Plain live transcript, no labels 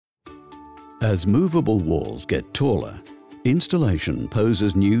As movable walls get taller, installation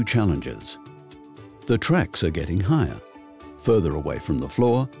poses new challenges. The tracks are getting higher, further away from the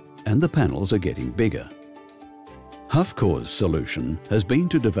floor, and the panels are getting bigger. Hufcor's solution has been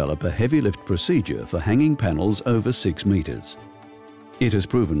to develop a heavy lift procedure for hanging panels over 6 metres. It has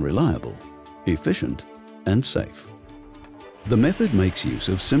proven reliable, efficient and safe. The method makes use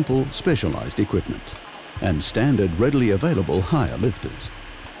of simple, specialised equipment and standard, readily available hire lifters.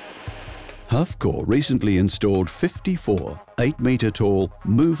 Hufcor recently installed 54 8-metre tall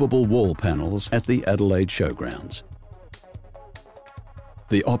movable wall panels at the Adelaide Showgrounds.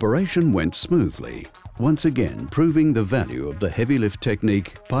 The operation went smoothly, once again proving the value of the heavy lift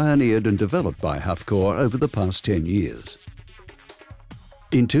technique pioneered and developed by Hufcor over the past 10 years.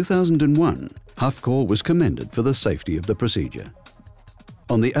 In 2001, Hufcor was commended for the safety of the procedure.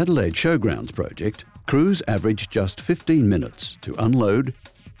 On the Adelaide Showgrounds project, crews averaged just 15 minutes to unload,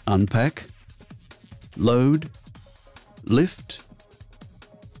 unpack, load, lift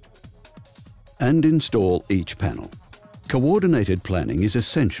and install each panel. Coordinated planning is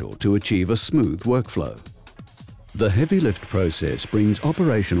essential to achieve a smooth workflow. The heavy lift process brings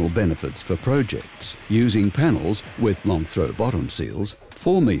operational benefits for projects using panels with long throw bottom seals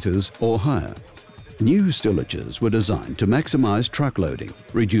 4 metres or higher. New stillages were designed to maximise truck loading,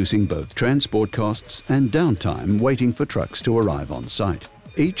 reducing both transport costs and downtime waiting for trucks to arrive on site.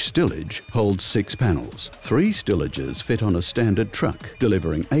 Each stillage holds 6 panels. 3 stillages fit on a standard truck,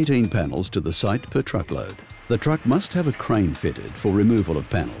 delivering 18 panels to the site per truckload. The truck must have a crane fitted for removal of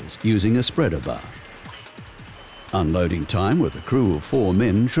panels using a spreader bar. Unloading time with a crew of 4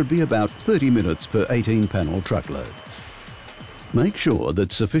 men should be about 30 minutes per 18-panel truckload. Make sure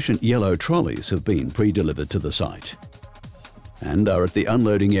that sufficient yellow trolleys have been pre-delivered to the site and are at the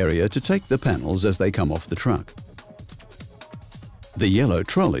unloading area to take the panels as they come off the truck. The yellow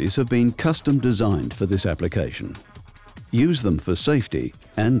trolleys have been custom designed for this application. Use them for safety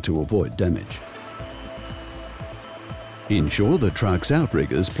and to avoid damage. Ensure the truck's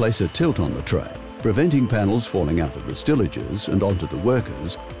outriggers place a tilt on the tray, preventing panels falling out of the stillages and onto the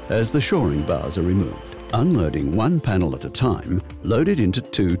workers as the shoring bars are removed. Unloading 1 panel at a time, load it into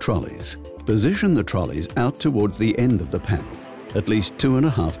 2 trolleys. Position the trolleys out towards the end of the panel, at least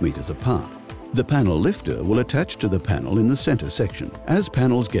 2.5 metres apart. The panel lifter will attach to the panel in the centre section. As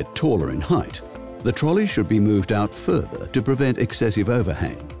panels get taller in height, the trolley should be moved out further to prevent excessive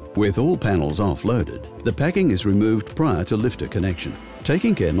overhang. With all panels offloaded, the packing is removed prior to lifter connection.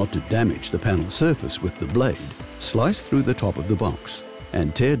 Taking care not to damage the panel surface with the blade, slice through the top of the box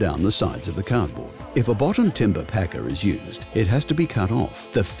and tear down the sides of the cardboard. If a bottom timber packer is used, it has to be cut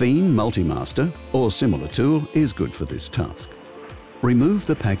off. The Fiend Multimaster or similar tool is good for this task. Remove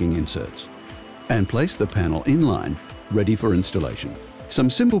the packing inserts and place the panel in line, ready for installation. Some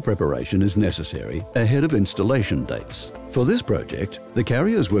simple preparation is necessary ahead of installation dates. For this project, the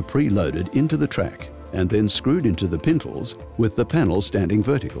carriers were pre-loaded into the track and then screwed into the pintles with the panel standing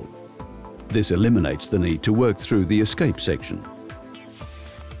vertical. This eliminates the need to work through the escape section.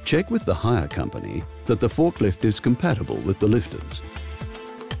 Check with the hire company that the forklift is compatible with the lifters.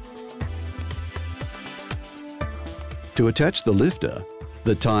 To attach the lifter,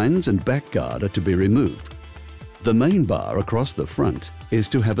 the tines and back guard are to be removed. The main bar across the front is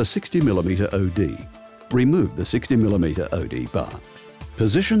to have a 60mm OD. Remove the 60mm OD bar.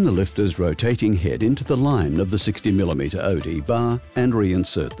 Position the lifter's rotating head into the line of the 60mm OD bar and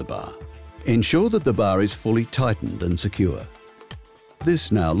reinsert the bar. Ensure that the bar is fully tightened and secure.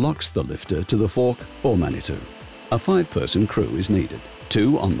 This now locks the lifter to the fork or Manitou. A 5-person crew is needed.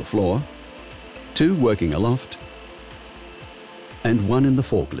 2 on the floor, 2 working aloft, and 1 in the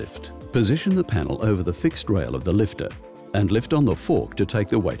forklift. Position the panel over the fixed rail of the lifter and lift on the fork to take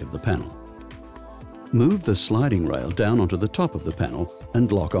the weight of the panel. Move the sliding rail down onto the top of the panel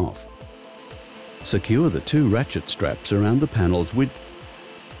and lock off. Secure the 2 ratchet straps around the panel's width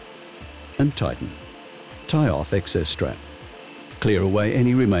and tighten. Tie off excess strap. Clear away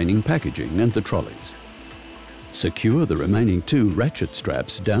any remaining packaging and the trolleys. Secure the remaining 2 ratchet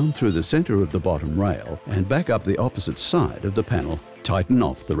straps down through the centre of the bottom rail and back up the opposite side of the panel. Tighten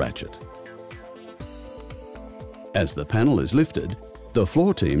off the ratchet. As the panel is lifted, the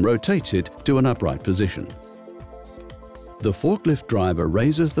floor team rotates it to an upright position. The forklift driver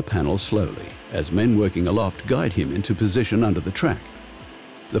raises the panel slowly as men working aloft guide him into position under the track.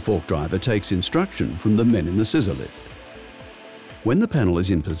 The fork driver takes instruction from the men in the scissor lift. When the panel is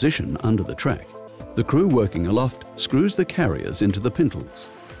in position under the track, the crew working aloft screws the carriers into the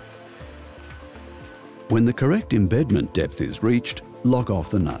pintles. When the correct embedment depth is reached, lock off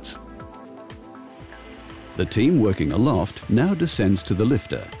the nuts. The team working aloft now descends to the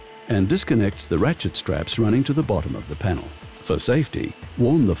lifter and disconnect the ratchet straps running to the bottom of the panel. For safety,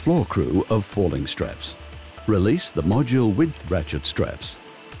 warn the floor crew of falling straps. Release the module width ratchet straps.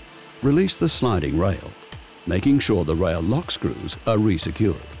 Release the sliding rail, making sure the rail lock screws are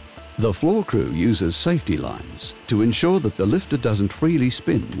re-secured. The floor crew uses safety lines to ensure that the lifter doesn't freely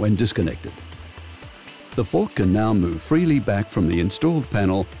spin when disconnected. The fork can now move freely back from the installed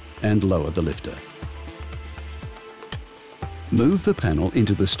panel and lower the lifter. Move the panel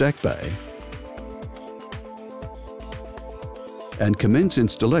into the stack bay and commence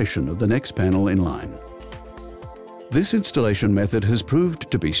installation of the next panel in line. This installation method has proved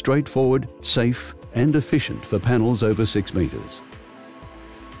to be straightforward, safe and efficient for panels over 6 meters.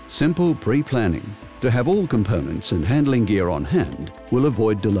 Simple pre-planning to have all components and handling gear on hand will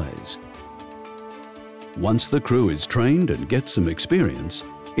avoid delays. Once the crew is trained and gets some experience,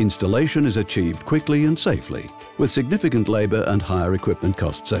 installation is achieved quickly and safely with significant labour and higher equipment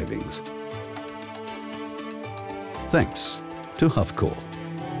cost savings. Thanks to Hufcor.